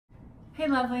Hey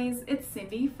lovelies, it's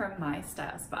Cindy from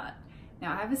MyStyleSpot.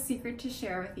 Now I have a secret to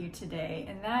share with you today,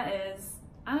 and that is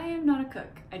I am not a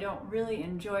cook. I don't really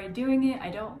enjoy doing it. I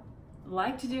don't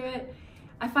like to do it.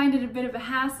 I find it a bit of a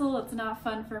hassle. It's not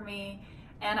fun for me.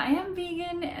 And I am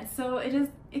vegan, and so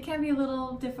it can be a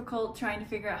little difficult trying to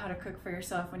figure out how to cook for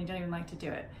yourself when you don't even like to do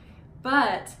it.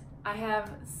 But I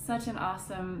have such an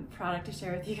awesome product to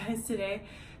share with you guys today,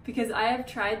 because I have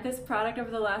tried this product over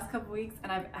the last couple weeks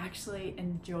and I've actually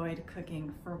enjoyed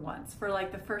cooking for once. For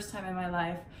like the first time in my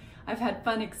life. I've had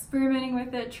fun experimenting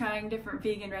with it, trying different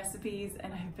vegan recipes,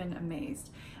 and I've been amazed.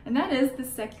 And that is the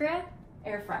Secura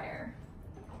air fryer.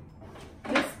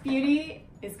 This beauty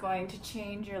is going to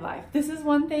change your life. This is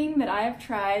one thing that I have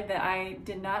tried that I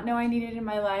did not know I needed in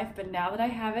my life, but now that I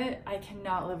have it, I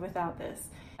cannot live without this.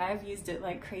 I've used it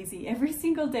like crazy every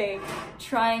single day,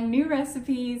 trying new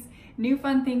recipes, new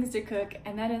fun things to cook,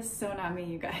 and that is so not me,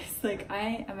 you guys. Like,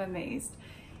 I am amazed.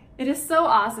 It is so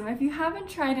awesome. If you haven't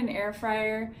tried an air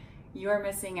fryer, you're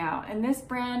missing out. And this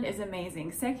brand is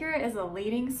amazing. Secura is a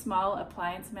leading small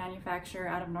appliance manufacturer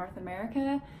out of North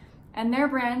America, and their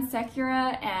brands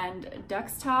Secura and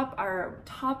Duxtop are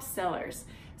top sellers.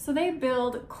 So they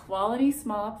build quality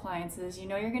small appliances. You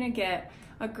know you're gonna get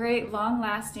a great,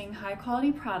 long-lasting,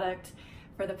 high-quality product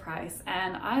for the price,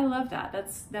 and I love that.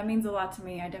 That means a lot to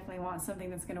me. I definitely want something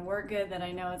that's gonna work good, that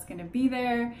I know it's gonna be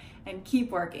there and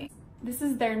keep working. This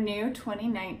is their new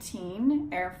 2019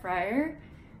 air fryer.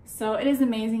 So it is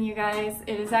amazing, you guys.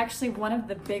 It is actually one of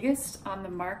the biggest on the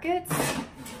market.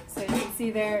 So you can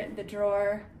see there, the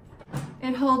drawer.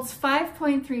 It holds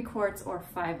 5.3 quarts or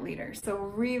 5 liters. So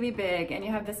really big, and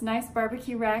you have this nice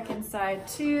barbecue rack inside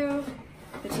too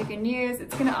that you can use.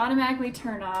 It's gonna automatically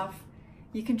turn off.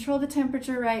 You control the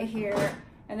temperature right here,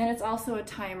 and then it's also a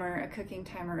timer, a cooking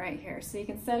timer right here. So you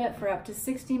can set it for up to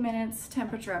 60 minutes,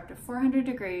 temperature up to 400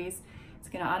 degrees. It's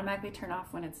gonna automatically turn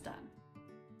off when it's done.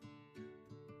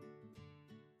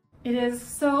 It is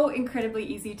so incredibly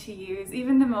easy to use.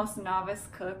 Even the most novice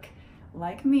cook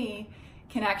like me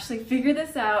can actually figure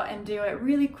this out and do it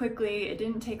really quickly. It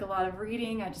didn't take a lot of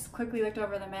reading. I just quickly looked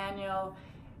over the manual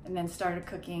and then started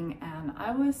cooking, and I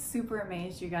was super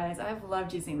amazed, you guys. I've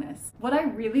loved using this. What I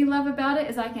really love about it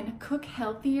is I can cook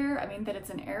healthier. I mean, that it's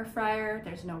an air fryer,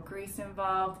 there's no grease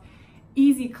involved,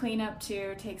 easy cleanup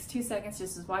too, takes 2 seconds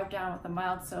just to wipe down with a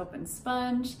mild soap and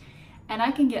sponge, and I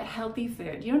can get healthy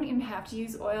food. You don't even have to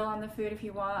use oil on the food if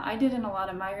you want. I did in a lot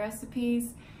of my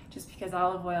recipes, just because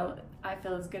olive oil I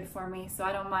feel is good for me, so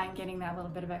I don't mind getting that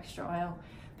little bit of extra oil.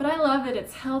 But I love that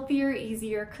it's healthier,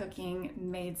 easier cooking,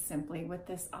 made simply with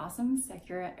this awesome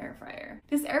Secura air fryer.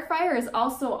 This air fryer is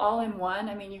also all-in-one.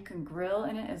 I mean, you can grill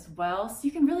in it as well, so you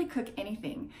can really cook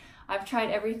anything. I've tried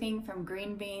everything from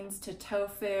green beans to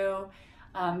tofu,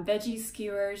 veggie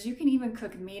skewers. You can even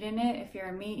cook meat in it if you're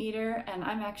a meat eater, and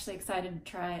I'm actually excited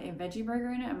to try a veggie burger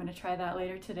in it. I'm gonna try that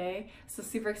later today, so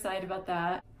super excited about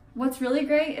that. What's really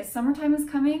great is summertime is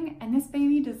coming, and this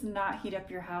baby does not heat up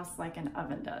your house like an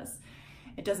oven does.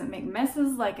 It doesn't make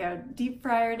messes like a deep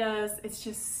fryer does. It's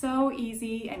just so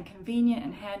easy and convenient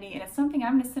and handy, and it's something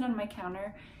I'm gonna sit on my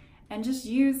counter and just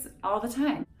use all the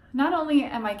time. Not only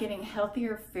am I getting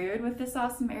healthier food with this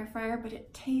awesome air fryer, but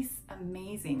it tastes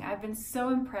amazing. I've been so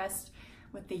impressed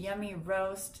with the yummy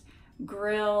roast,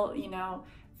 grill,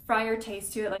 fryer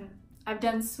taste to it. Like, I've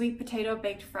done sweet potato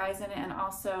baked fries in it, and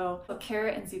also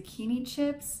carrot and zucchini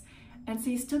chips. And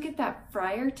so you still get that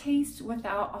fryer taste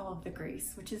without all of the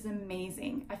grease, which is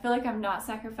amazing. I feel like I'm not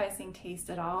sacrificing taste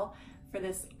at all for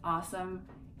this awesome,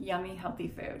 yummy, healthy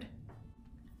food.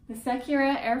 The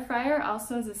Secura air fryer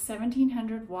also is a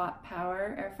 1700 watt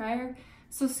power air fryer,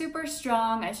 so super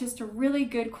strong. It's just a really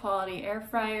good quality air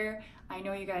fryer I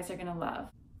know you guys are gonna love.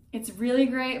 It's really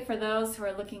great for those who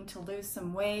are looking to lose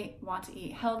some weight, want to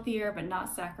eat healthier, but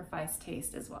not sacrifice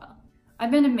taste as well. I've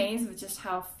been amazed with just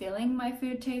how filling my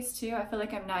food tastes too. I feel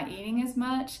like I'm not eating as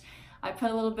much. I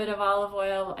put a little bit of olive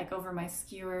oil like over my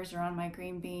skewers or on my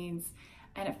green beans,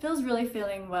 and it feels really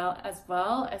filling well as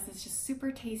it's just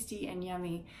super tasty and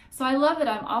yummy. So I love that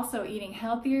I'm also eating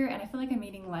healthier, and I feel like I'm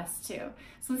eating less too.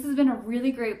 So this has been a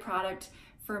really great product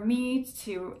for me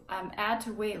to add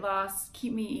to weight loss,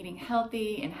 keep me eating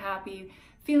healthy and happy,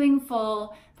 feeling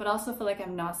full, but also feel like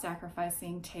I'm not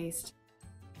sacrificing taste.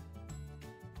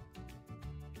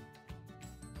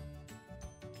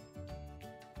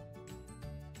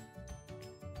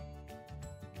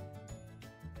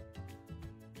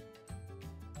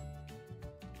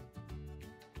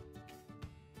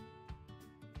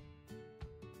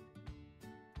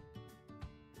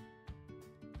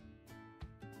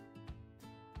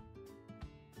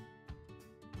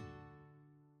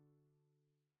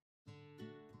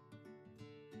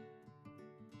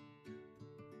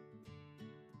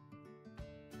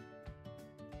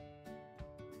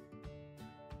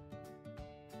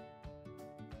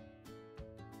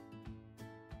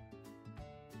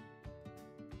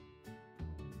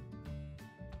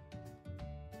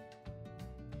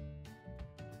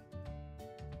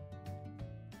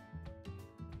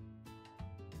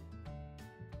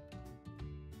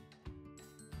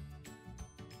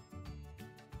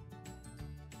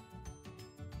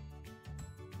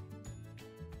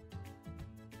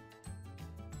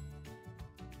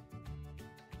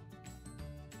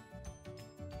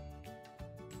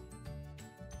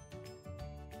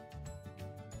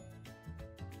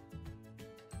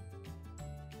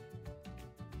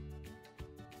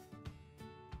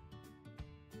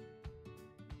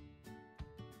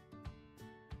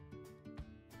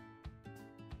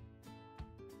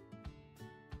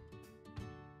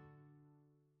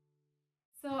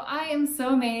 So I am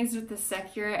so amazed with the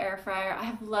Secura air fryer. I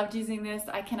have loved using this.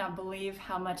 I cannot believe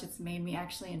how much it's made me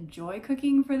actually enjoy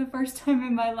cooking for the first time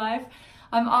in my life.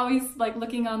 I'm always like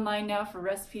looking online now for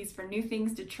recipes for new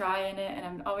things to try in it, and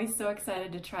I'm always so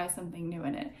excited to try something new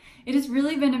in it. It has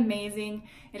really been amazing.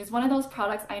 It is one of those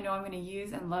products I know I'm going to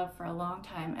use and love for a long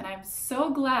time, and I'm so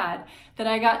glad that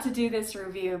I got to do this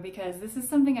review because this is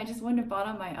something I just wouldn't have bought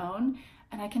on my own,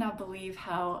 and I cannot believe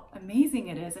how amazing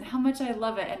it is and how much I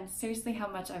love it, and seriously how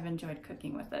much I've enjoyed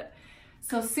cooking with it.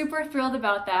 So super thrilled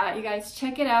about that. You guys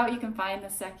check it out. You can find the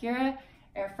Secura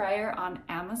air fryer on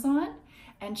Amazon.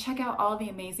 And check out all the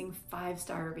amazing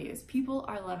 5-star reviews. People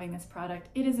are loving this product.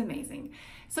 It is amazing.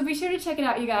 So be sure to check it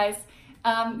out, you guys.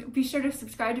 Be sure to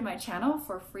subscribe to my channel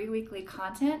for free weekly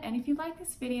content. And if you like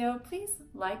this video, please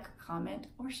like, comment,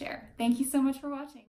 or share. Thank you so much for watching.